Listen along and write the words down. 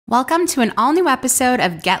Welcome to an all-new episode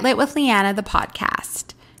of Get Lit with Lianna, the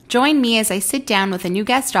podcast. Join me as I sit down with a new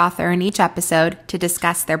guest author in each episode to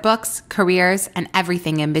discuss their books, careers, and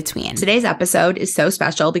everything in between. Today's episode is so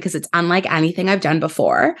special because it's unlike anything I've done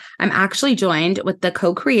before. I'm actually joined with the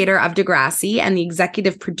co-creator of Degrassi and the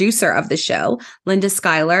executive producer of the show,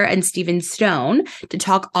 Schuyler and Stephen Stohn, to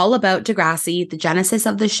talk all about Degrassi, the genesis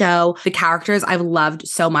of the show, the characters I've loved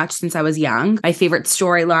so much since I was young, my favorite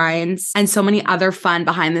storylines, and so many other fun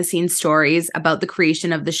behind-the-scenes stories about the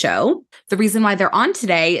creation of the show. The reason why they're on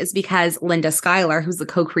today is because Schuyler, who's the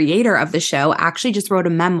co-creator of the show, actually just wrote a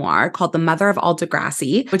memoir called The Mother of All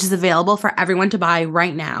Degrassi, which is available for everyone to buy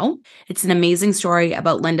right now. It's an amazing story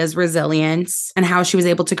about Linda's resilience and how she was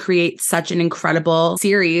able to create such an incredible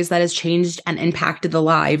series that has changed and impacted the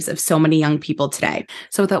lives of so many young people today.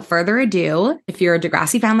 So without further ado, if you're a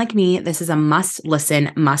Degrassi fan like me, this is a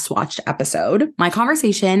must-listen, must-watch episode. My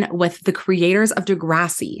conversation with the creators of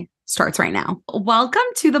Degrassi starts right now. Welcome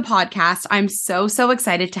to the podcast. I'm so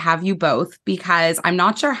excited to have you both because I'm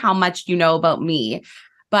not sure how much you know about me,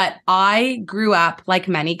 but I grew up like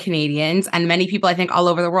many Canadians and many people, I think, all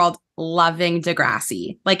over the world loving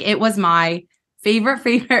Degrassi. Like it was my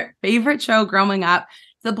favorite show growing up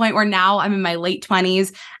to the point where now I'm in my late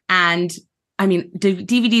 20s and I mean,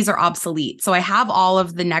 DVDs are obsolete. So I have all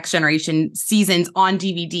of the next generation seasons on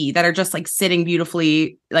DVD that are just like sitting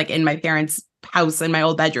beautifully like in my parents' house in my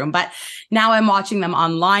old bedroom. But now I'm watching them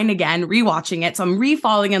online again, rewatching it. So I'm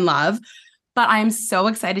re-falling in love. But I'm so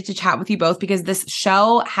excited to chat with you both because this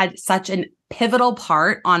show had such a pivotal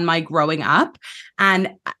part on my growing up.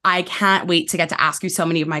 And I can't wait to get to ask you so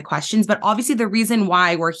many of my questions. But obviously the reason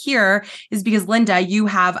why we're here is because, Linda, you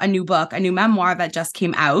have a new book, a new memoir that just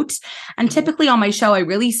came out. And typically on my show, I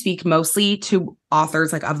really speak mostly to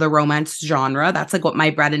authors like of the romance genre. That's like what my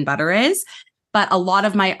bread and butter is. But a lot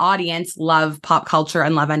of my audience love pop culture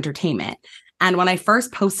and love entertainment. And when I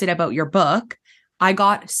first posted about your book, I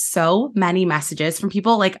got so many messages from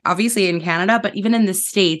people, like obviously in Canada, but even in the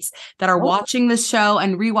States that are watching the show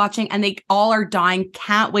and rewatching, and they all are dying.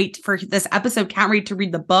 Can't wait for this episode. Can't wait to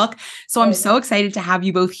read the book. So I'm so excited to have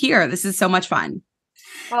you both here. This is so much fun.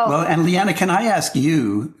 Well, and Lianna, can I ask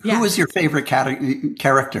you, who was your favorite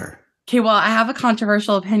character? Okay, well, I have a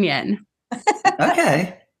controversial opinion.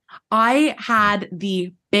 Okay. I had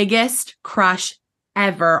the biggest crush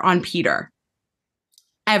ever on Peter.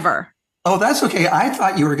 Ever. Oh, that's okay. I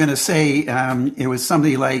thought you were going to say it was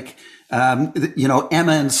somebody like, Emma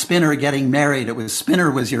and Spinner getting married. It was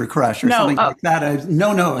Spinner was your crush or something like that.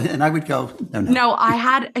 No. And I would go, no. No, I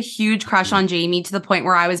had a huge crush on Jamie to the point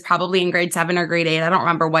where I was probably in grade 7 or grade 8. I don't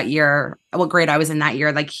remember what grade I was in that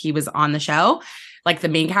year. Like he was on the show, like the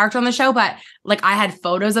main character on the show. But like I had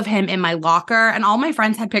photos of him in my locker and all my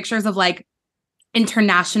friends had pictures of like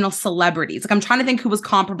international celebrities. Like I'm trying to think who was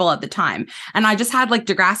comparable at the time. And I just had like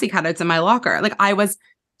Degrassi cutouts in my locker. Like I was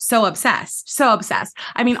so obsessed.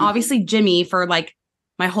 I mean, obviously Jimmy for like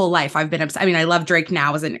my whole life, I've been obsessed. I mean, I love Drake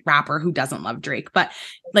now as a rapper. Who doesn't love Drake? But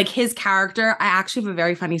like his character, I actually have a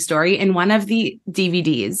very funny story. In one of the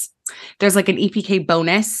DVDs, there's like an EPK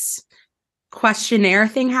bonus questionnaire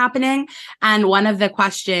thing happening. And one of the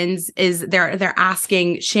questions is they're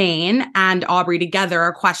asking Shane and Aubrey together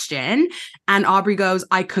a question. And Aubrey goes,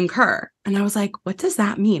 "I concur." And I was like, what does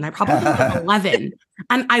that mean? I probably was like 11.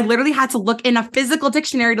 And I literally had to look in a physical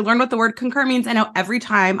dictionary to learn what the word concur means. And now every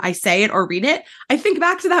time I say it or read it, I think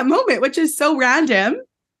back to that moment, which is so random.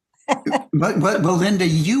 But Linda,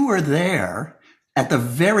 you were there at the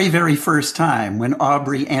very, very first time when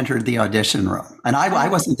Aubrey entered the audition room. And I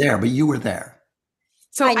wasn't there, but you were there.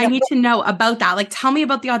 So I need to know about that. Like, tell me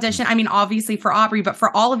about the audition. I mean, obviously for Aubrey, but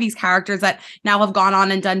for all of these characters that now have gone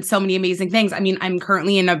on and done so many amazing things. I mean, I'm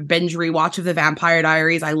currently in a binge rewatch of The Vampire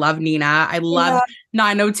Diaries. I love Nina. I love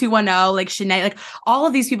 90210, like Shanae, like all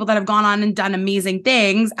of these people that have gone on and done amazing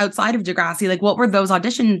things outside of Degrassi. Like, what were those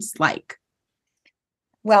auditions like?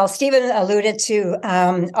 Well, Stephen alluded to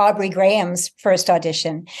Aubrey Graham's first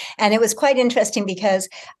audition, and it was quite interesting because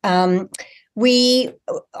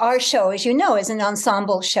our show, as you know, is an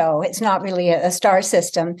ensemble show. It's not really a star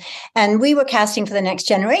system. And we were casting for the next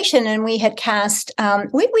generation, and we had cast,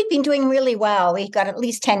 we'd been doing really well. We got at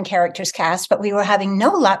least 10 characters cast, but we were having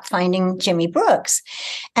no luck finding Jimmy Brooks.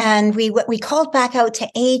 And we called back out to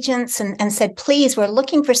agents and said, please, we're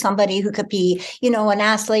looking for somebody who could be, an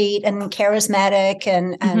athlete and charismatic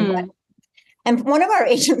and one of our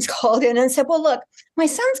agents called in and said, well, look, my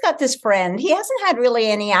son's got this friend. He hasn't had really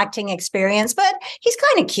any acting experience, but he's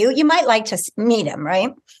kind of cute. You might like to meet him,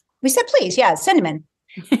 right? We said, please, send him in.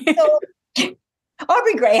 So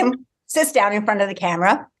Aubrey Graham sits down in front of the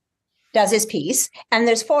camera. does his piece, and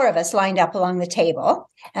there's 4 of us lined up along the table,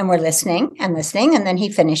 and we're listening and listening, and then he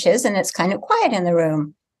finishes, and it's kind of quiet in the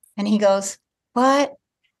room. And he goes, "What?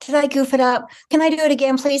 Did I goof it up? Can I do it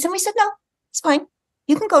again, please?" And we said, "No, it's fine.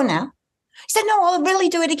 You can go now." He said, "No, I'll really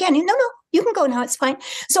do it again." No, you can go now. It's fine.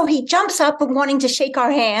 So he jumps up and wanting to shake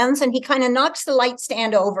our hands, and he kind of knocks the light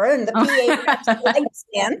stand over, and the PA grabs the light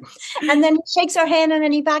stand, and then he shakes our hand, and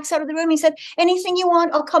then he backs out of the room. He said, "Anything you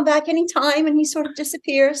want, I'll come back anytime." And he sort of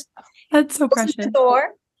disappears. That's so precious. The door.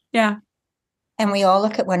 Yeah. And we all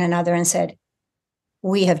look at one another and said,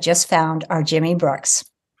 "We have just found our Jimmy Brooks."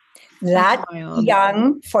 That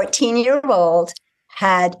young 14-year-old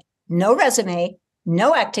had no resume,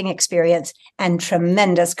 no acting experience, and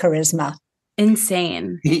tremendous charisma.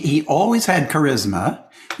 Insane. He always had charisma.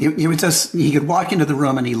 He could walk into the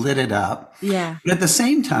room and he lit it up. Yeah. But at the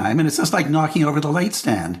same time, and it's just like knocking over the light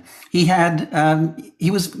stand, he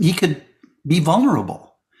could be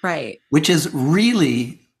vulnerable. Right. Which is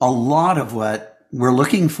really a lot of what we're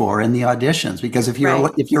looking for in the auditions, because if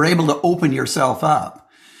you're able to open yourself up,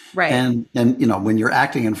 right. And when you're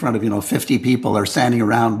acting in front of 50 people are standing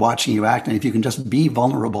around watching you act, and if you can just be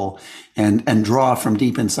vulnerable and draw from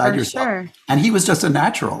deep inside yourself. Sure. And he was just a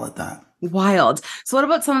natural at that. Wild. So what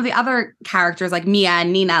about some of the other characters like Mia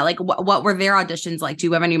and Nina? Like what were their auditions like? Do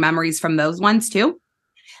you have any memories from those ones too?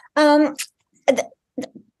 And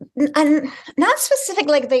not specific,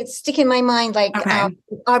 like they stick in my mind, like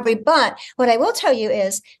Aubrey, but what I will tell you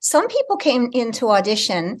is some people came into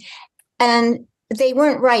audition and they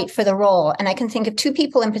weren't right for the role. And I can think of 2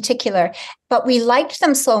 people in particular, but we liked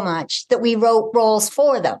them so much that we wrote roles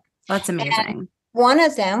for them. That's amazing. And one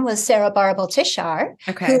of them was Sarah Barbel Tishar,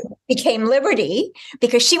 who became Liberty,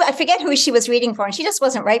 because I forget who she was reading for, and she just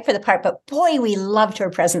wasn't right for the part, but boy, we loved her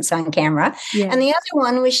presence on camera. Yeah. And the other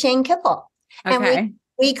one was Shane Kippel. And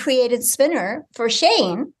we created Spinner for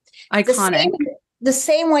Shane. Iconic. The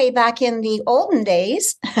same way back in the olden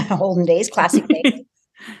days, classic days.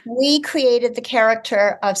 We created the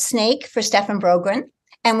character of Snake for Stefan Brogren,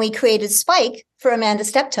 and we created Spike for Amanda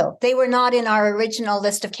Steptoe. They were not in our original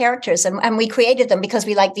list of characters, and we created them because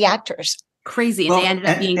we liked the actors. Crazy. And they ended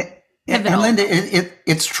up being pivotal. And Linda,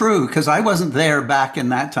 it's true, because I wasn't there back in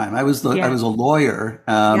that time. I was I was a lawyer,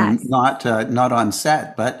 not on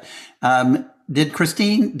set. But did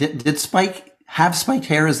Christine, did Spike have spiked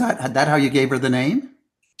hair? Is that how you gave her the name?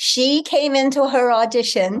 She came into her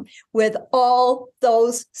audition with all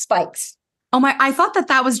those spikes. Oh my, I thought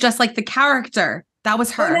that was just like the character. That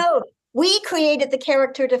was her. Oh, no, we created the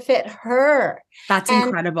character to fit her. That's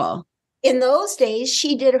incredible. In those days,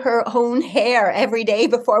 she did her own hair every day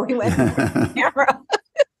before we went on camera.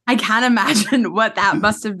 I can't imagine what that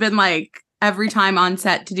must have been like every time on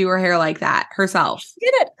set to do her hair like that herself. She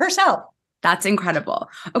did it herself. That's incredible.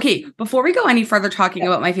 Okay, before we go any further talking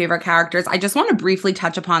about my favorite characters, I just want to briefly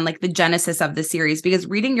touch upon like the genesis of the series, because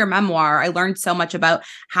reading your memoir, I learned so much about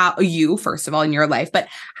how you, first of all, in your life, but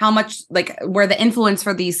how much like where the influence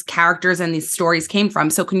for these characters and these stories came from.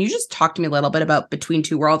 So can you just talk to me a little bit about Between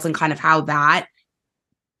Two Worlds and kind of how that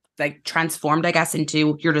like transformed, I guess,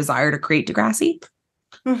 into your desire to create Degrassi?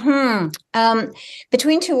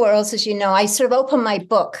 Between Two Worlds, as you know, I sort of open my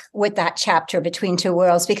book with that chapter, Between Two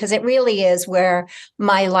Worlds, because it really is where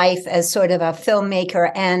my life as sort of a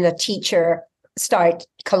filmmaker and a teacher start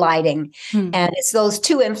colliding. And it's those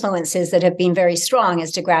 2 influences that have been very strong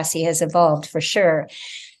as Degrassi has evolved, for sure.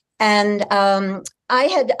 And I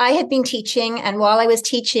had been teaching, and while I was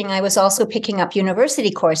teaching, I was also picking up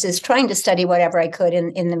university courses, trying to study whatever I could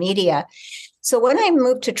in the media. So when I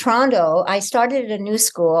moved to Toronto, I started at a new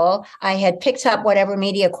school. I had picked up whatever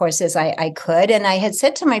media courses I could. And I had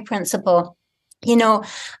said to my principal,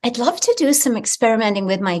 I'd love to do some experimenting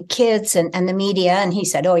with my kids and the media. And he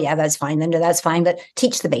said, "Oh, yeah, that's fine, Linda, that's fine, but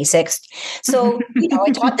teach the basics." So,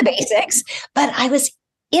 I taught the basics, but I was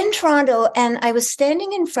in Toronto and I was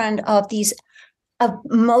standing in front of a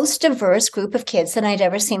most diverse group of kids that I'd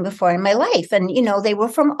ever seen before in my life. And, they were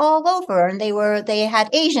from all over, and they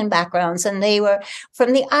had Asian backgrounds, and they were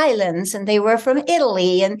from the islands, and they were from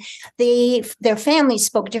Italy, and their families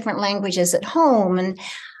spoke different languages at home. And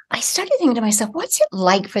I started thinking to myself, what's it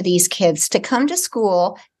like for these kids to come to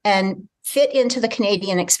school and fit into the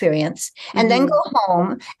Canadian experience and then go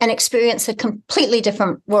home and experience a completely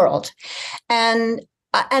different world? And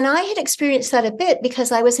I had experienced that a bit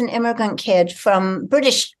because I was an immigrant kid from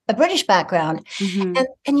a British background.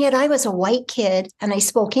 And yet I was a white kid and I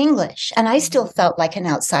spoke English, and I still felt like an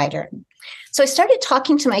outsider. So I started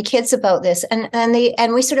talking to my kids about this,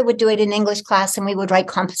 and we sort of would do it in English class, and we would write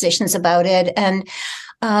compositions about it. And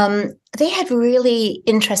they had really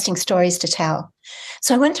interesting stories to tell.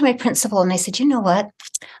 So I went to my principal and I said, you know what?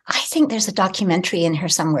 I think there's a documentary in here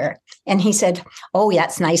somewhere. And he said, oh, yeah,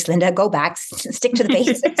 that's nice, Linda. Go back, stick to the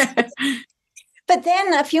basics. But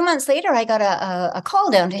then a few months later, I got a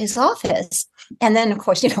call down to his office. And then, of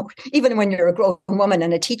course, even when you're a grown woman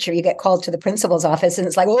and a teacher, you get called to the principal's office and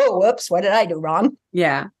it's like, oh, whoops, what did I do wrong?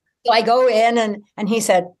 Yeah. So I go in and he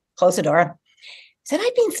said, close the door. He said,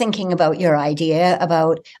 I've been thinking about your idea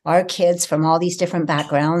about our kids from all these different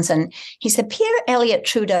backgrounds. And he said, Pierre Elliott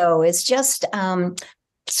Trudeau is just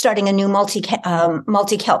starting a new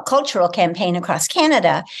multicultural campaign across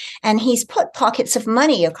Canada. And he's put pockets of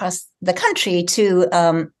money across the country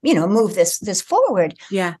to, move this forward.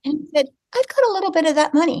 Yeah. And he said, I've got a little bit of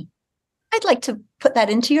that money. I'd like to put that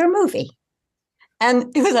into your movie. And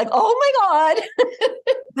it was like, oh my God.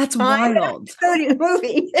 That's wild.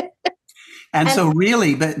 Movie. And so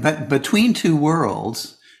really, but Between Two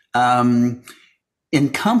Worlds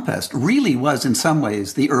encompassed, really was in some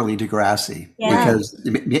ways the early Degrassi, because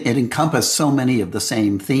it encompassed so many of the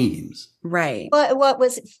same themes. Right. But what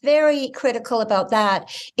was very critical about that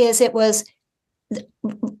is it was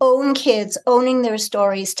own kids owning their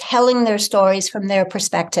stories, telling their stories from their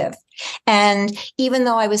perspective. And even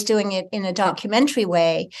though I was doing it in a documentary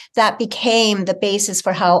way, that became the basis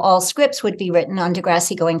for how all scripts would be written on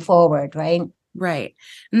Degrassi going forward, right? Right.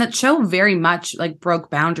 And that show very much like broke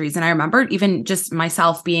boundaries. And I remember even just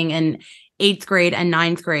myself being in 8th grade and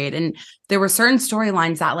 9th grade, and there were certain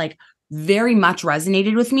storylines that like very much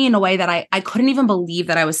resonated with me in a way that I couldn't even believe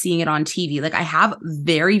that I was seeing it on TV. Like I have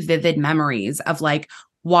very vivid memories of like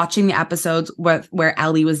watching the episodes where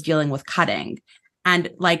Ellie was dealing with cutting and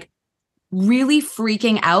like really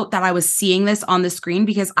freaking out that I was seeing this on the screen,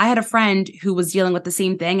 because I had a friend who was dealing with the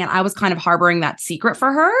same thing and I was kind of harboring that secret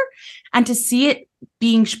for her. And to see it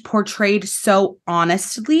being portrayed so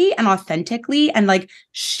honestly and authentically and like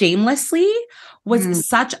shamelessly was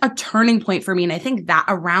such a turning point for me. And I think that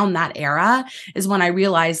around that era is when I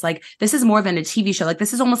realized like, this is more than a TV show. Like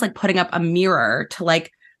this is almost like putting up a mirror to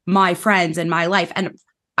like my friends and my life. And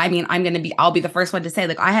I mean, I'll be the first one to say,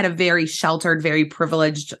 like, I had a very sheltered, very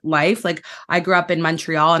privileged life. Like I grew up in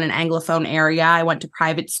Montreal in an Anglophone area. I went to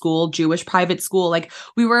private school, Jewish private school. Like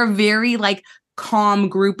we were a very like calm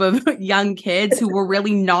group of young kids who were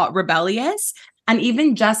really not rebellious. And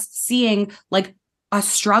even just seeing like a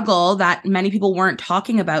struggle that many people weren't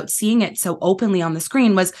talking about, seeing it so openly on the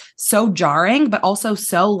screen was so jarring, but also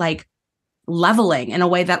so like leveling in a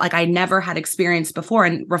way that like I never had experienced before.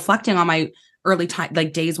 And reflecting on my early time,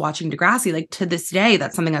 like days watching Degrassi, like to this day,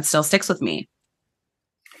 that's something that still sticks with me.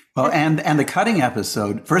 Well, and the cutting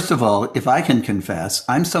episode, first of all, if I can confess,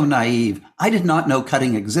 I'm so naive. I did not know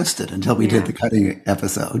cutting existed until we did the cutting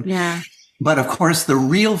episode. Yeah. But of course, the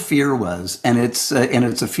real fear was, and it's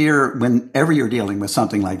a fear whenever you're dealing with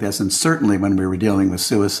something like this, and certainly when we were dealing with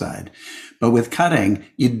suicide. But with cutting,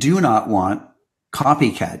 you do not want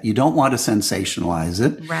copycat. You don't want to sensationalize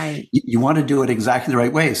it. Right. You want to do it exactly the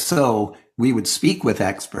right way. So we would speak with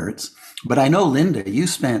experts. But I know, Linda, you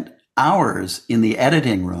spent hours in the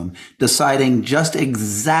editing room deciding just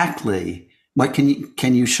exactly what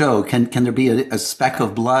can you show? Can there be a speck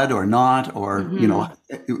of blood or not? Or,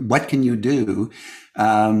 what can you do?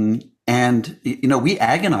 And we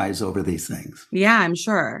agonize over these things. Yeah, I'm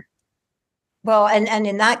sure. Well, and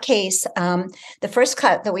in that case, the first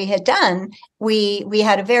cut that we had done, we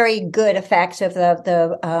had a very good effect of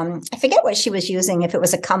the I forget what she was using, if it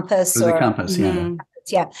was a compass. It was a compass, yeah.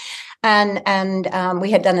 Yeah. And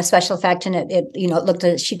we had done a special effect, and it looked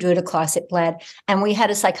at, she drew it across, it bled. And we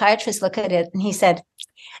had a psychiatrist look at it, and he said,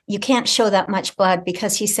 you can't show that much blood,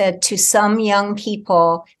 because he said to some young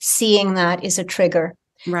people, seeing that is a trigger.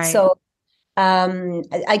 Right. So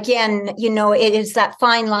again, it is that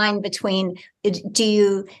fine line between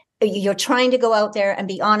you're trying to go out there and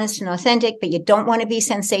be honest and authentic, but you don't want to be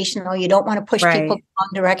sensational. You don't want to push people in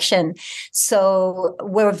one direction. So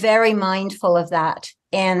we're very mindful of that.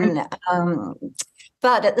 And,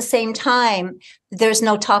 but at the same time, there's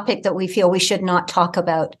no topic that we feel we should not talk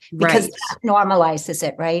about, because that normalizes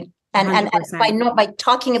it. Right. And by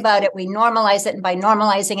talking about it, we normalize it. And by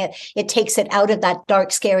normalizing it, it takes it out of that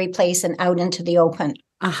dark, scary place and out into the open.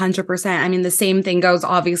 100%. I mean, the same thing goes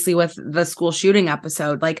obviously with the school shooting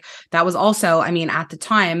episode. Like that was also, I mean, at the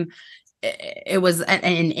time, it was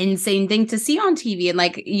an insane thing to see on TV. And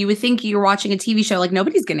like, you would think you're watching a TV show, like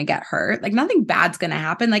nobody's going to get hurt. Like nothing bad's going to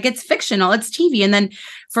happen. Like it's fictional, it's TV. And then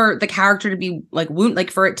for the character to be like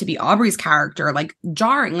like for it to be Aubrey's character, like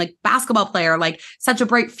jarring, like basketball player, like such a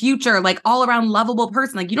bright future, like all around lovable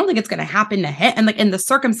person. Like you don't think it's going to happen to him. And like in the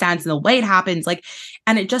circumstance and the way it happens, like,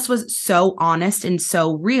 and it just was so honest and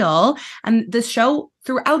so real. And the show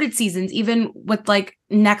throughout its seasons, even with like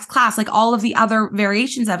Next Class, like all of the other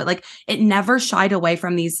variations of it, like it never shied away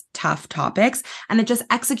from these tough topics. And it just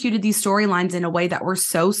executed these storylines in a way that were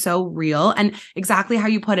so, so real. And exactly how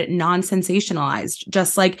you put it, non-sensationalized,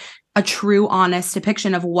 just like a true, honest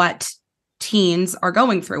depiction of what teens are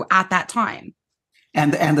going through at that time.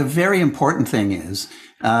 And the very important thing is,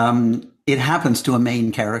 it happens to a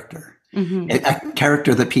main character. Mm-hmm. A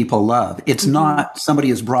character that people love. It's mm-hmm. not somebody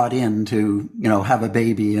is brought in to, have a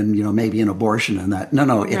baby and, maybe an abortion and that.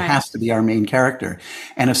 No, it has to be our main character.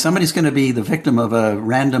 And if somebody's going to be the victim of a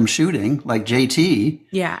random shooting like JT,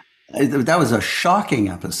 that was a shocking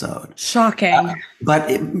episode. Shocking. But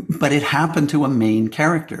it happened to a main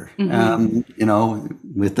character,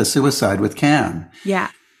 mm-hmm. With the suicide with Cam. Yeah.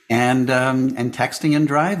 And texting and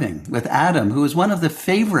driving with Adam, who is one of the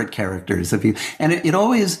favorite characters of you. And I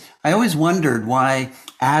always wondered why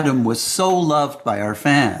Adam was so loved by our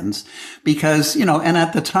fans because, and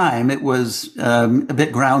at the time it was a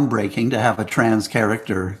bit groundbreaking to have a trans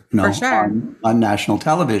character, For sure. on national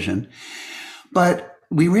television. But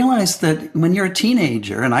we realized that when you're a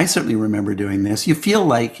teenager, and I certainly remember doing this, you feel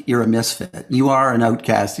like you're a misfit. You are an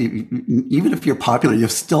outcast. Even if you're popular, you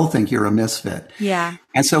still think you're a misfit. Yeah.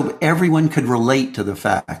 And so everyone could relate to the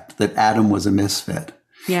fact that Adam was a misfit.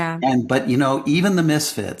 Yeah. But even the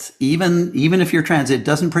misfits, even if you're trans, it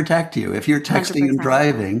doesn't protect you. If you're texting 100%. And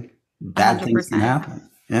driving, bad 100%. Things can happen.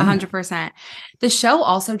 Yeah. 100%. The show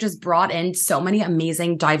also just brought in so many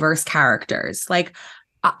amazing, diverse characters. Like,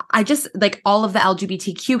 I just like all of the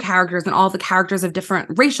LGBTQ characters and all the characters of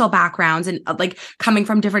different racial backgrounds and like coming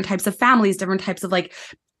from different types of families, different types of like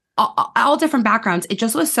all different backgrounds. It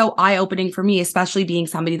just was so eye-opening for me, especially being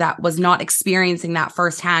somebody that was not experiencing that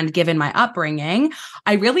firsthand given my upbringing.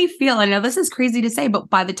 I really feel, I know this is crazy to say,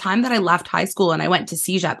 but by the time that I left high school and I went to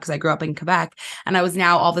CEGEP because I grew up in Quebec and I was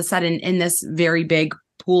now all of a sudden in this very big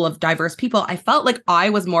pool of diverse people, I felt like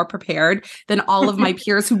I was more prepared than all of my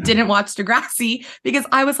peers who didn't watch Degrassi because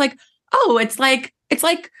I was like, oh, it's like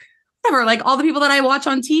whatever, like all the people that I watch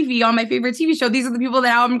on TV on my favorite TV show, these are the people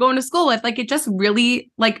that I'm going to school with. Like it just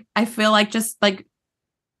really, like, I feel like just like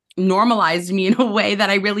normalized me in a way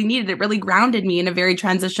that I really needed. It really grounded me in a very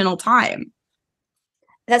transitional time.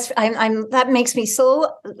 That makes me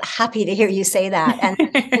so happy to hear you say that. And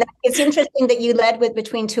it's interesting that you led with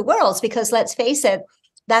Between Two Worlds, because let's face it,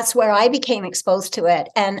 that's where I became exposed to it.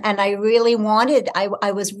 And I really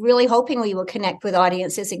I was really hoping we would connect with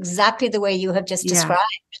audiences exactly the way you have just described.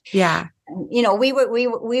 Yeah. We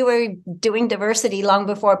were doing diversity long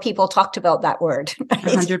before people talked about that word. Right?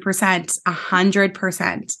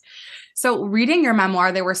 100%. So reading your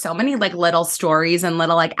memoir, there were so many like little stories and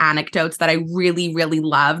little like anecdotes that I really, really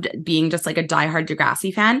loved, being just like a diehard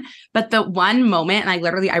Degrassi fan. But the one moment, and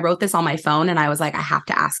I wrote this on my phone and I was like, I have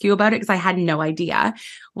to ask you about it because I had no idea,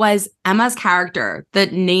 was Emma's character. The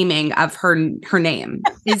naming of her name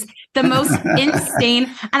is the most insane.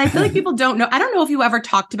 And I feel like people don't know. I don't know if you ever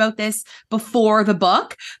talked about this before the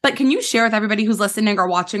book, but can you share with everybody who's listening or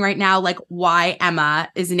watching right now, like why Emma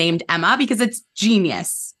is named Emma? Because it's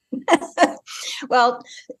genius. Well,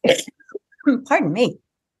 pardon me.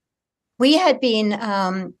 We had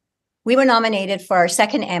been, we were nominated for our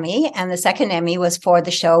second Emmy, and the second Emmy was for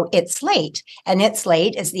the show It's Late. And It's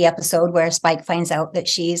Late is the episode where Spike finds out that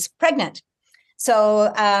she's pregnant.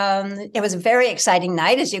 So it was a very exciting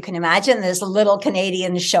night, as you can imagine. This little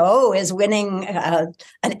Canadian show is winning an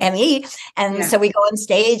Emmy. And so we go on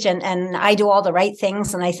stage and I do all the right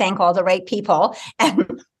things and I thank all the right people.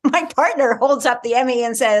 And my partner holds up the Emmy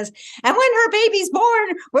and says, and when her baby's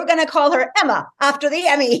born, we're going to call her Emma after the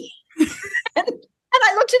Emmy. and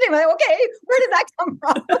I looked at him and I went, okay, where did that come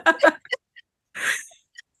from?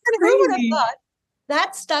 And who would have thought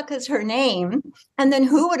that stuck as her name? And then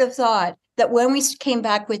who would have thought that when we came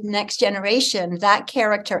back with Next Generation, that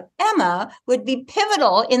character, Emma, would be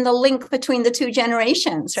pivotal in the link between the two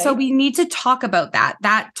generations, right? So we need to talk about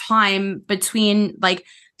that time between like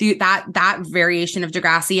that variation of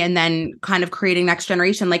Degrassi and then kind of creating Next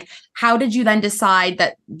Generation. Like, how did you then decide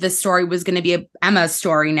that the story was going to be Emma's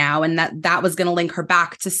story now and that was going to link her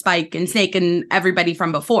back to Spike and Snake and everybody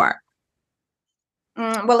from before?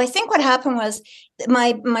 Well, I think what happened was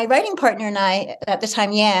my writing partner and I at the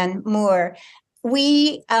time, Yan Moore,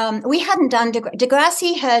 we hadn't done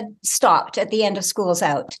Degrassi had stopped at the end of School's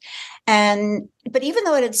Out, but even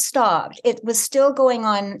though it had stopped, it was still going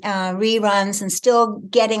on reruns and still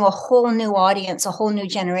getting a whole new audience, a whole new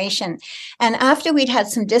generation. And after we'd had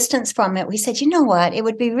some distance from it, we said, you know what, it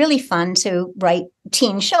would be really fun to write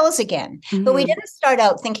teen shows again. Mm-hmm. But we didn't start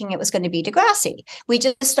out thinking it was going to be Degrassi. We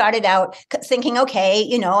just started out thinking, okay,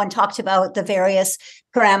 and talked about the various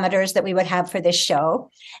parameters that we would have for this show.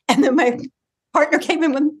 And then my partner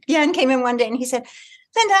Jan came in one day and he said,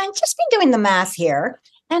 Linda, I've just been doing the math here.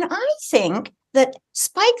 And I think that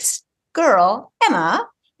Spike's girl, Emma,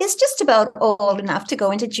 is just about old enough to go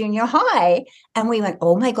into junior high. And we went,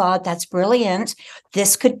 oh my God, that's brilliant.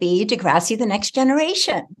 This could be Degrassi, the next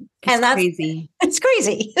generation. That's crazy. It's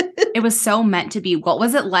crazy. It was so meant to be. What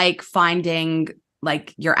was it like finding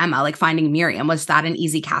your Emma, like finding Miriam? Was that an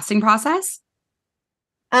easy casting process?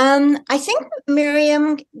 I think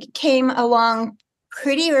Miriam came along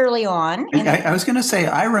pretty early on. I was going to say,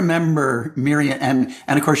 I remember Miriam, and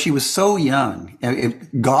of course she was so young,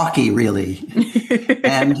 gawky, really.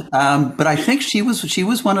 But I think she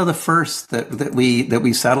was one of the first that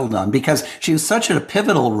we settled on, because she was such a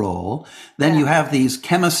pivotal role. Then you have these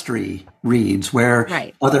chemistry reads where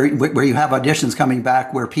where you have auditions coming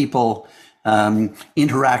back where people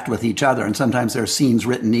interact with each other, and sometimes there are scenes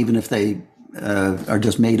written even if they are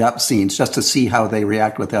just made up scenes, just to see how they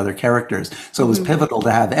react with the other characters. So it was pivotal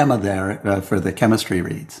to have Emma there for the chemistry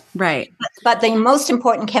reads. Right. But the most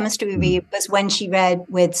important chemistry read was when she read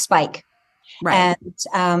with Spike. Right.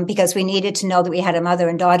 And because we needed to know that we had a mother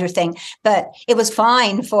and daughter thing. But it was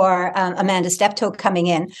fine for Amanda Steptoe coming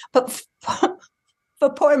in. But for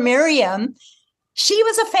poor Miriam, she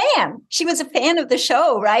was a fan. She was a fan of the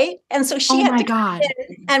show, right? And so she had to come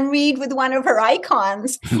in and read with one of her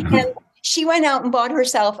icons. And she went out and bought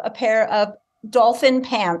herself a pair of dolphin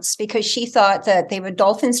pants because she thought that they were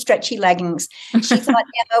dolphin stretchy leggings. She thought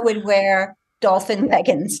Emma would wear dolphin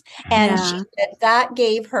leggings. And she said that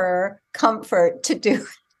gave her comfort to do.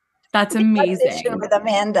 That's amazing. With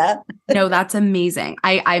Amanda. No, that's amazing.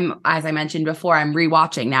 I'm, as I mentioned before, I'm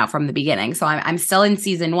rewatching now from the beginning. So I'm still in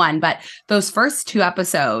season 1, but those first 2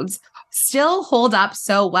 episodes still hold up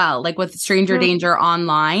so well, like with Stranger Danger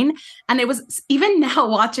online. And it was, even now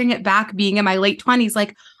watching it back, being in my late 20s,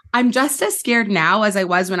 like I'm just as scared now as I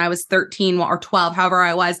was when I was 13 or 12, however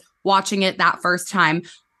I was watching it that first time.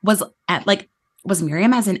 Was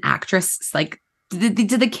Miriam as an actress, like, did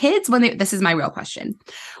the kids, this is my real question,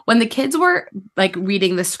 when the kids were like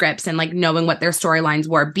reading the scripts and like knowing what their storylines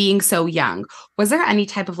were, being so young, was there any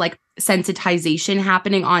type of like sensitization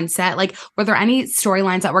happening on set? Like, were there any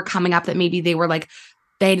storylines that were coming up that maybe they were like,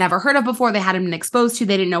 they had never heard of before, they hadn't been exposed to,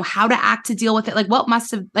 they didn't know how to act to deal with it? Like, what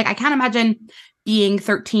must have, like, I can't imagine being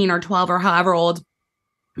 13 or 12 or however old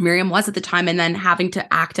Miriam was at the time and then having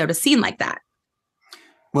to act out a scene like that.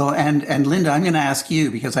 Well, and Linda, I'm going to ask you,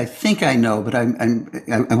 because I think I know, but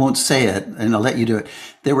I won't say it, and I'll let you do it.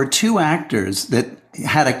 There were 2 actors that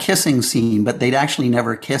had a kissing scene, but they'd actually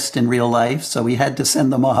never kissed in real life, so we had to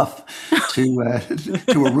send them off to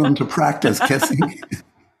a room to practice kissing.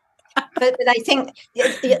 But I think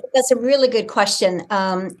that's a really good question.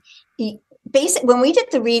 When we did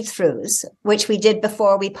the read-throughs, which we did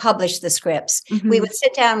before we published the scripts, we would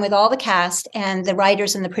sit down with all the cast and the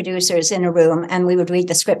writers and the producers in a room, and we would read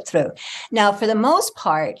the script through. Now, for the most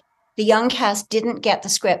part, the young cast didn't get the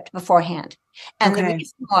script beforehand. And the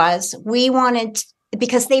reason was we wanted,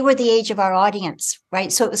 because they were the age of our audience,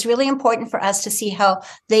 right? So it was really important for us to see how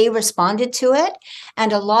they responded to it.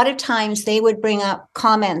 And a lot of times they would bring up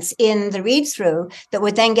comments in the read through that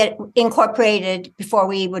would then get incorporated before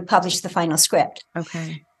we would publish the final script.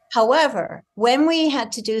 Okay. However, when we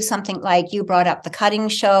had to do something like you brought up the cutting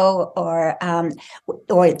show or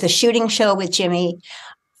the shooting show with Jimmy,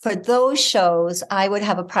 for those shows, I would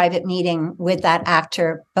have a private meeting with that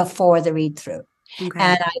actor before the read through. Okay.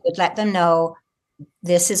 And I would let them know,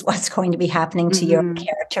 this is what's going to be happening to your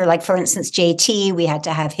character. Like, for instance, JT, we had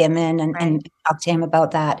to have him in and talk to him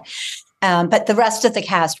about that. But the rest of the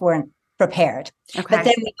cast weren't prepared. Okay. But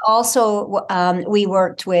then we also, we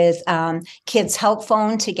worked with Kids Help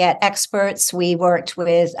Phone to get experts. We worked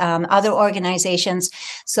with other organizations.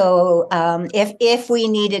 So if we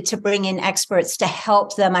needed to bring in experts to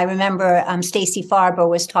help them, I remember Stacey Farber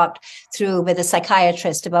was talked through with a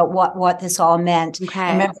psychiatrist about what this all meant. Okay.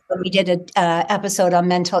 I remember when we did an episode on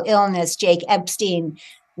mental illness, Jake Epstein.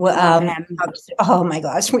 Love him. Oh my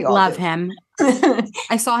gosh, we all love him.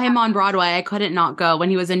 I saw him on Broadway. I couldn't not go when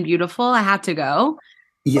he was in Beautiful. I had to go.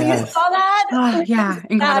 Yes. You saw that? Oh, yeah,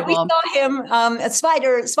 incredible. We saw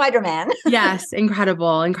him, Spider-Man. Yes,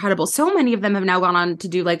 incredible. So many of them have now gone on to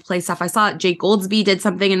do like play stuff. I saw Jake Goldsby did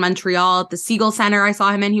something in Montreal at the Siegel Center. I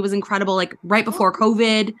saw him in. He was incredible, like right before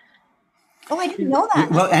COVID. Oh, I didn't know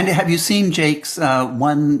that. Well, and have you seen Jake's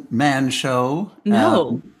one-man show?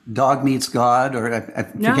 No. Dog Meets God, or I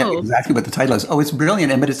forget exactly what the title is. Oh, it's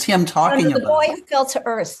brilliant. But it's him talking about The Boy Who Fell to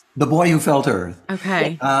Earth. The Boy Who Fell to Earth.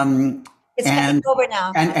 Okay. It's getting over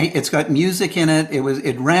now. And it's got music in it.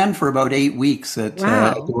 It ran for about 8 weeks at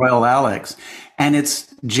the Royal Alex. And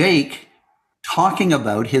it's Jake talking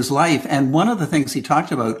about his life. And one of the things he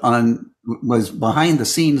talked about was behind the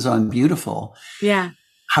scenes on Beautiful. Yeah.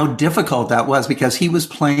 How difficult that was, because he was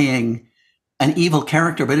playing an evil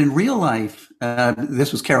character. But in real life,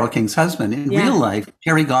 this was Carole King's husband. In real life,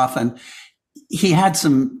 Terry Goffin, he had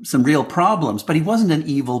some real problems, but he wasn't an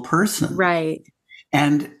evil person. Right.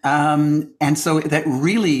 And so that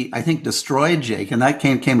really, I think, destroyed Jake. And that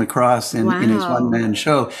came across in his one-man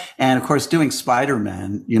show. And of course, doing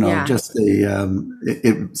Spider-Man, just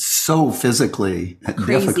it's so physically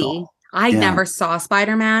crazy. Difficult. I never saw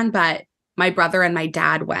Spider-Man, but my brother and my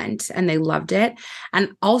dad went and they loved it.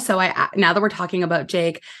 And also, now that we're talking about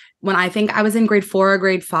Jake, when I think I was in grade 4 or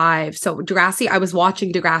grade 5, so Degrassi, I was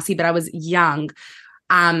watching Degrassi, but I was young.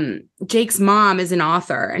 Jake's mom is an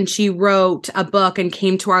author and she wrote a book and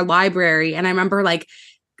came to our library. And I remember like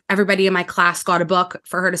everybody in my class got a book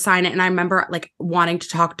for her to sign it. And I remember like wanting to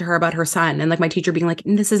talk to her about her son and like my teacher being like,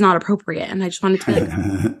 this is not appropriate. And I just wanted to be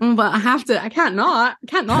like, but I can't not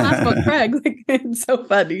ask about Craig. Like, it's so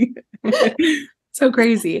funny. So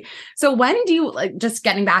crazy. So when do you, like, just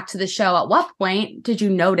getting back to the show, at what point did you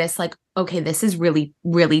notice like, okay, this is really,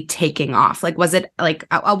 really taking off? Like, was it like,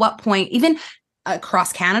 at what point, even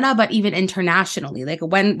across Canada, but even internationally, like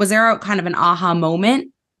when was there a kind of an aha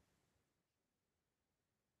moment?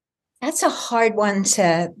 That's a hard one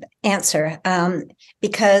to answer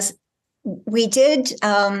because we did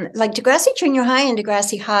like Degrassi Junior High and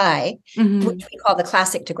Degrassi High, which we call the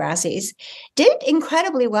classic Degrassis, did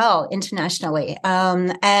incredibly well internationally.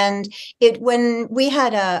 And when we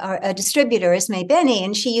had a distributor, Esme Benny,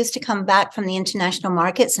 and she used to come back from the international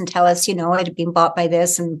markets and tell us, it had been bought by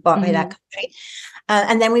this and bought by that country.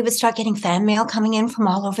 And then we would start getting fan mail coming in from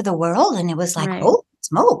all over the world. And it was like, oh,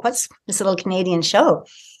 smoke, what's this little Canadian show?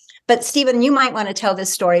 But Stephen, you might want to tell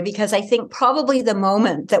this story because I think probably the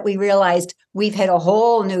moment that we realized we've hit a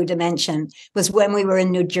whole new dimension was when we were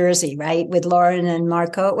in New Jersey, right? With Lauren and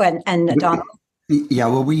Marco and Donald. Yeah,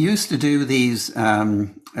 well, we used to do these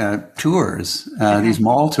tours, these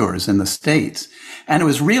mall tours in the States. And it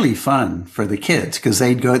was really fun for the kids because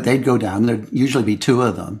they'd go down. There'd usually be 2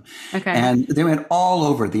 of them. Okay. And they went all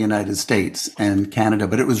over the United States and Canada,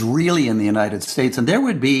 but it was really in the United States. And there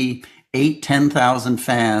would be 10,000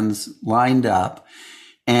 fans lined up.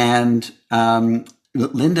 And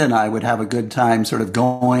Linda and I would have a good time sort of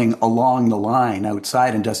going along the line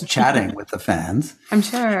outside and just chatting with the fans. I'm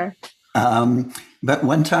sure. But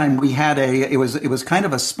one time we had it was kind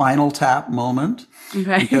of a Spinal Tap moment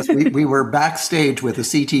because we were backstage with the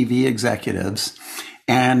CTV executives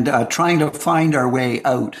and trying to find our way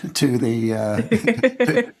out to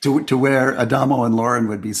the to where Adamo and Lauren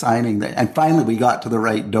would be signing. And finally we got to the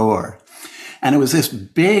right door. And it was this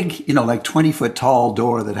big, like 20-foot tall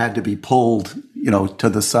door that had to be pulled, to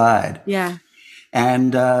the side. Yeah.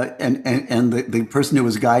 And the person who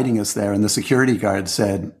was guiding us there and the security guard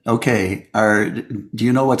said, okay, do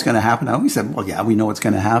you know what's going to happen now? We said, well, yeah, we know what's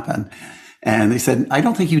going to happen. And they said, I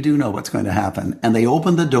don't think you do know what's going to happen. And they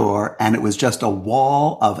opened the door and it was just a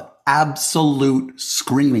wall of absolute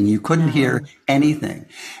screaming. You couldn't hear anything.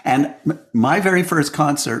 And my very first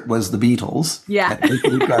concert was the Beatles at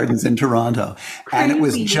Lakewood Gardens in Toronto. Crazy. And it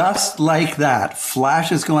was just like that.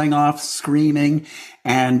 Flashes going off, screaming,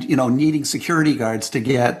 and, needing security guards to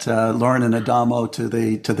get Lauren and Adamo to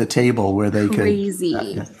the table where they could.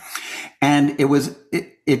 Crazy. And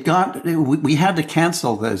we had to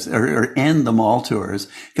cancel this or end the mall tours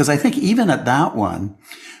because I think even at that one,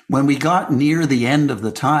 when we got near the end of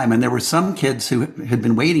the time, and there were some kids who had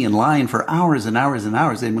been waiting in line for hours and hours and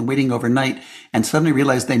hours, they'd been waiting overnight and suddenly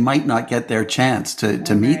realized they might not get their chance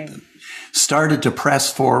to meet them, started to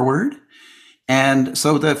press forward. And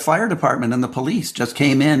so the fire department and the police just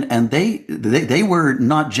came in and they were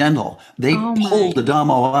not gentle. They pulled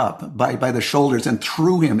Adamo up by the shoulders and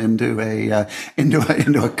threw him into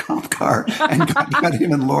a cop car and got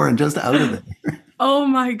him and Lauren just out of there. Oh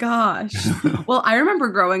my gosh. Well, I remember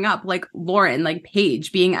growing up, like Lauren, like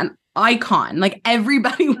Paige being icon. Like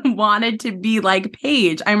everybody wanted to be like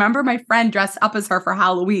Paige. I remember my friend dressed up as her for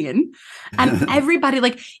Halloween, and everybody,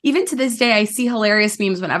 like, even to this day, I see hilarious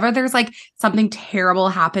memes whenever there's like something terrible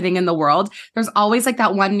happening in the world. There's always like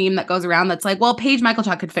that one meme that goes around that's like, well, Paige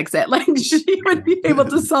Michaelchuk could fix it. Like she would be able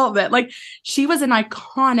to solve it. Like she was an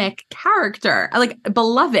iconic character, like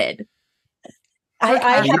beloved.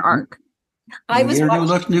 I was watching, new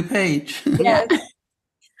look, new Paige. Yeah.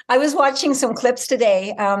 I was watching some clips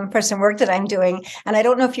today for some work that I'm doing, and I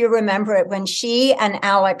don't know if you remember it when she and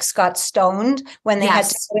Alex got stoned when they had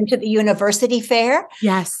to go into the university fair.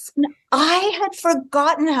 Yes. I had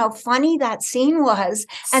forgotten how funny that scene was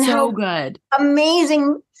and so how good,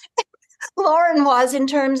 amazing Lauren was in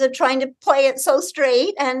terms of trying to play it so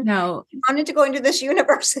straight and wanted to go into this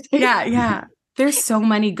university. Yeah. There's so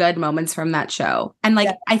many good moments from that show. And like,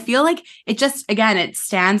 I feel like it just, again, it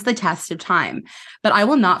stands the test of time. But I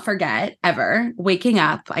will not forget ever waking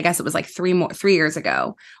up, I guess it was like 3 years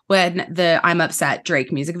ago, when the I'm Upset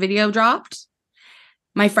Drake music video dropped.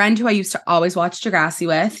 My friend who I used to always watch Degrassi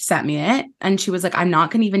with sent me it. And she was like, I'm not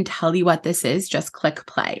going to even tell you what this is. Just click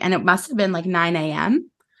play. And it must have been like 9 a.m.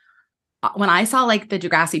 When I saw like the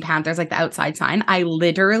Degrassi Panthers, like the outside sign, I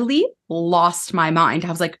literally lost my mind. I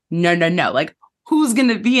was like, no. Like, who's going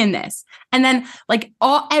to be in this? And then like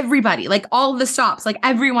everybody, like all the stops, like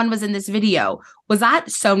everyone was in this video. Was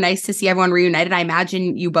that so nice to see everyone reunited? I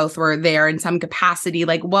imagine you both were there in some capacity.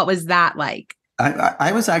 Like, what was that like?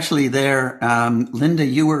 I was actually there. Linda,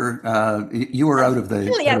 you were out of the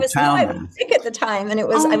really, I was sick at the time, and I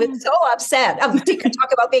was so upset. You could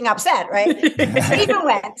talk about being upset, right?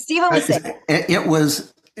 Stephen was sick.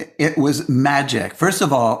 It was magic. First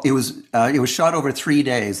of all, it was shot over 3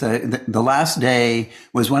 days. The last day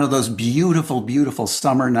was one of those beautiful, beautiful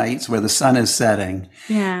summer nights where the sun is setting.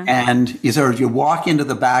 Yeah. And you walk into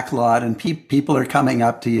the back lot, and people are coming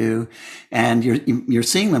up to you, and you're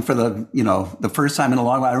seeing them for the first time in a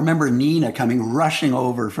long while. I remember Nina coming rushing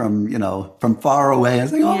over from far away. I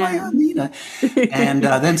was like, oh my God, Nina. And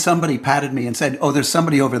then somebody patted me and said, oh, there's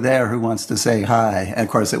somebody over there who wants to say hi. And of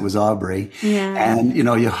course, it was Aubrey. Yeah. And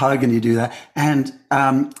you hug and you do that. And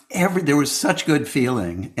there was such good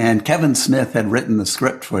feeling. And Kevin Smith had written the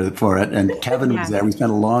script for it. And Kevin was there. We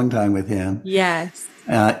spent a long time with him. Yes.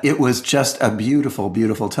 It was just a beautiful,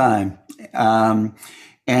 beautiful time.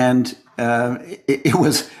 It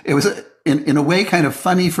was in a way kind of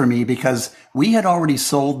funny for me because we had already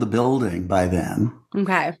sold the building by then.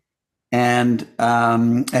 Okay. And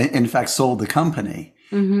in fact, sold the company.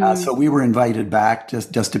 Mm-hmm. So we were invited back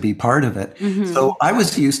just to be part of it. Mm-hmm. So I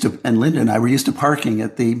was used to, and Linda and I were used to parking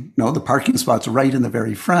at the parking spots right in the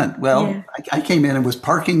very front. Well, I came in and was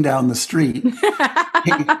parking down the street,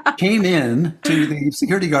 came in to the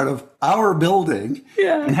security guard of our building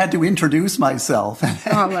and had to introduce myself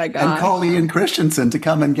and call Ian Christensen to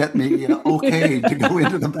come and get me okay to go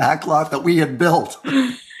into the back lot that we had built.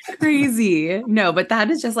 Crazy. No, but that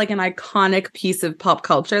is just like an iconic piece of pop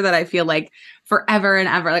culture that I feel like forever and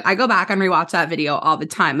ever. Like I go back and rewatch that video all the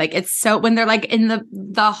time. Like it's so when they're like in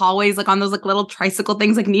the hallways, like on those like little tricycle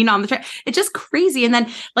things, like Nina on the train, it's just crazy. And then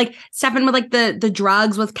like Stephen with like the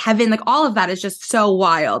drugs with Kevin, like all of that is just so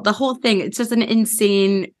wild. The whole thing, it's just an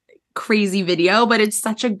insane, crazy video, but it's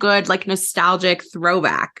such a good like nostalgic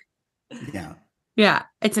throwback. Yeah. Yeah,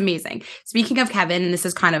 it's amazing. Speaking of Kevin, and this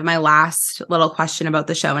is kind of my last little question about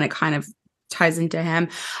the show, and it kind of ties into him.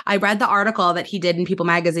 I read the article that he did in People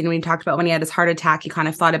magazine when he talked about when he had his heart attack, he kind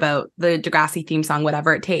of thought about the Degrassi theme song,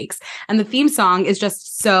 Whatever It Takes. And the theme song is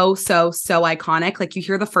just so iconic. Like you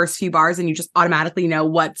hear the first few bars and you just automatically know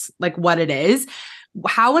what it is.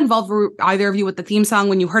 How involved were either of you with the theme song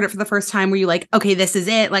when you heard it for the first time? Were you like, okay, this is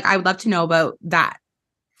it? Like, I would love to know about that.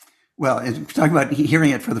 Well, talking about hearing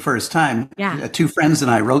it for the first time, two friends and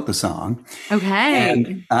I wrote the song.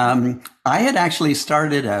 Okay. And I had actually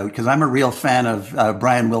started out, because I'm a real fan of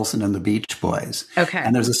Brian Wilson and the Beach Boys. Okay.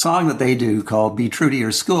 And there's a song that they do called Be True to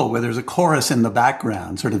Your School, where there's a chorus in the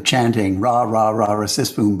background, sort of chanting, rah, rah, rah, rah,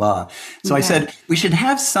 sis, boom, ba. So I said, we should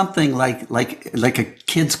have something like a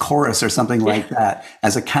kid's chorus or something like that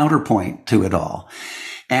as a counterpoint to it all.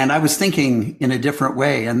 And I was thinking in a different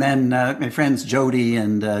way. And then my friends Jody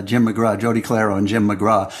and Jim McGraw, Jody Claro and Jim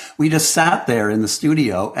McGraw, we just sat there in the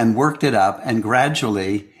studio and worked it up. And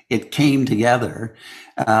gradually it came together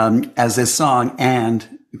as this song.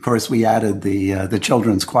 And of course, we added the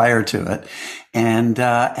children's choir to it. And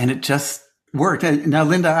it just worked. Now,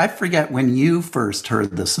 Linda, I forget when you first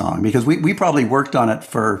heard the song, because we probably worked on it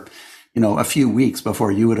for, a few weeks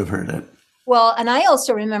before you would have heard it. Well, and I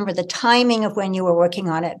also remember the timing of when you were working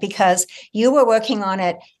on it, because you were working on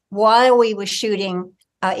it while we were shooting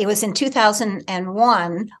it was in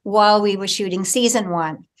 2001 while we were shooting season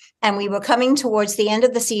 1. And we were coming towards the end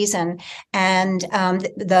of the season, and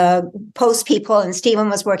the post people, and Stephen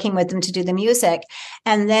was working with them to do the music.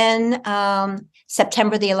 And then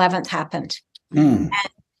September the 11th happened. And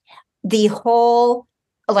the whole,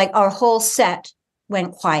 like our whole set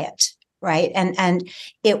went quiet, right? And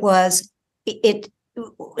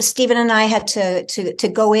Stephen and I had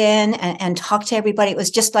to go in and talk to everybody. It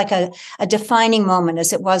was just like a defining moment,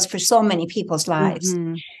 as it was for so many people's lives.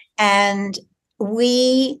 And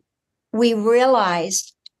we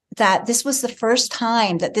realized that this was the first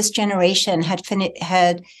time that this generation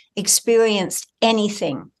had experienced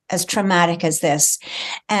anything as traumatic as this.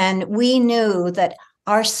 And we knew that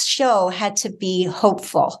our show had to be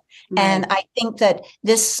hopeful. Right. And I think that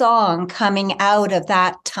this song coming out of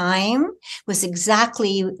that time was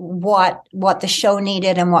exactly what the show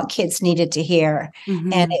needed and what kids needed to hear.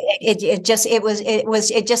 And it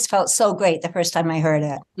just felt so great the first time I heard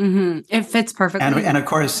it. It fits perfectly. And of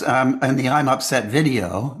course, in the I'm Upset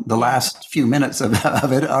video, the last few minutes of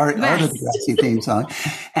it are the Degrassi theme song.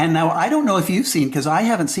 And now I don't know if you've seen, because I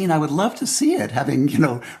haven't seen, I would love to see it, having,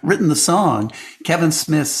 written the song, Kevin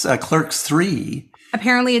Smith's Clerks 3.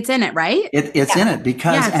 Apparently it's in it, right? It's in it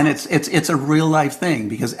because, and it's a real life thing,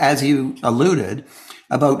 because as you alluded,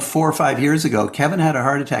 about 4 or 5 years ago, Kevin had a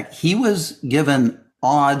heart attack. He was given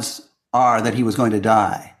odds are that he was going to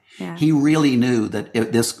die. Yeah. He really knew that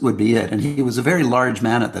this would be it. And he was a very large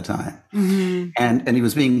man at the time. And he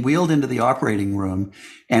was being wheeled into the operating room.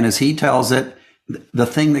 And as he tells it, the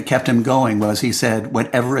thing that kept him going was, he said,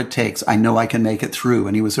 whatever it takes, I know I can make it through.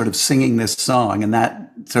 And he was sort of singing this song, and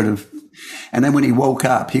that sort of, and then when he woke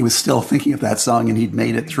up, he was still thinking of that song, and he'd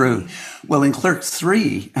made it through. Well, in Clerks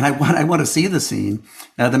 3, and I want to see the scene,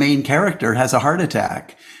 the main character has a heart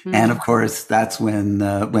attack. And of course, that's when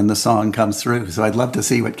the song comes through. So I'd love to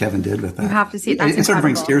see what Kevin did with that. You have to see it. It sort of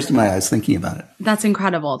brings tears to my eyes thinking about it. That's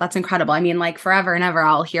incredible. That's incredible. I mean, like forever and ever,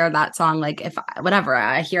 I'll hear that song. Like if whatever,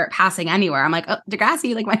 I hear it passing anywhere, I'm like, oh,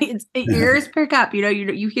 Degrassi, like my ears perk up,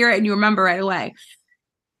 you hear it and you remember right away.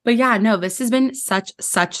 But yeah, no, this has been such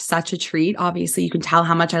a treat. Obviously, you can tell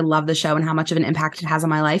how much I love the show and how much of an impact it has on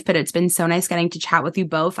my life. But it's been so nice getting to chat with you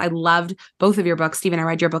both. I loved both of your books. Stephen, I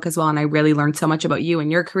read your book as well, and I really learned so much about you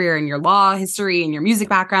and your career and your law history and your music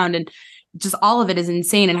background. And just all of it is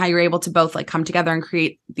insane, and how you're able to both like come together and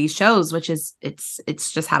create these shows, which is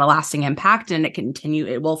it's just had a lasting impact, and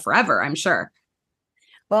it will forever, I'm sure.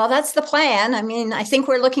 Well, that's the plan. I mean, I think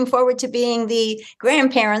we're looking forward to being the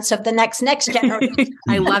grandparents of the next generation.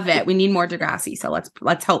 I love it. We need more Degrassi. So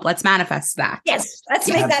let's hope. Let's manifest that. Yes, let's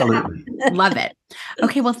make that happen. Love it.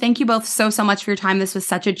 Okay, well, thank you both so much for your time. This was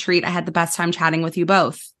such a treat. I had the best time chatting with you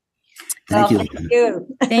both. Thank you. Thank you.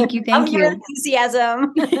 Thank you. Love your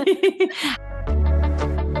enthusiasm.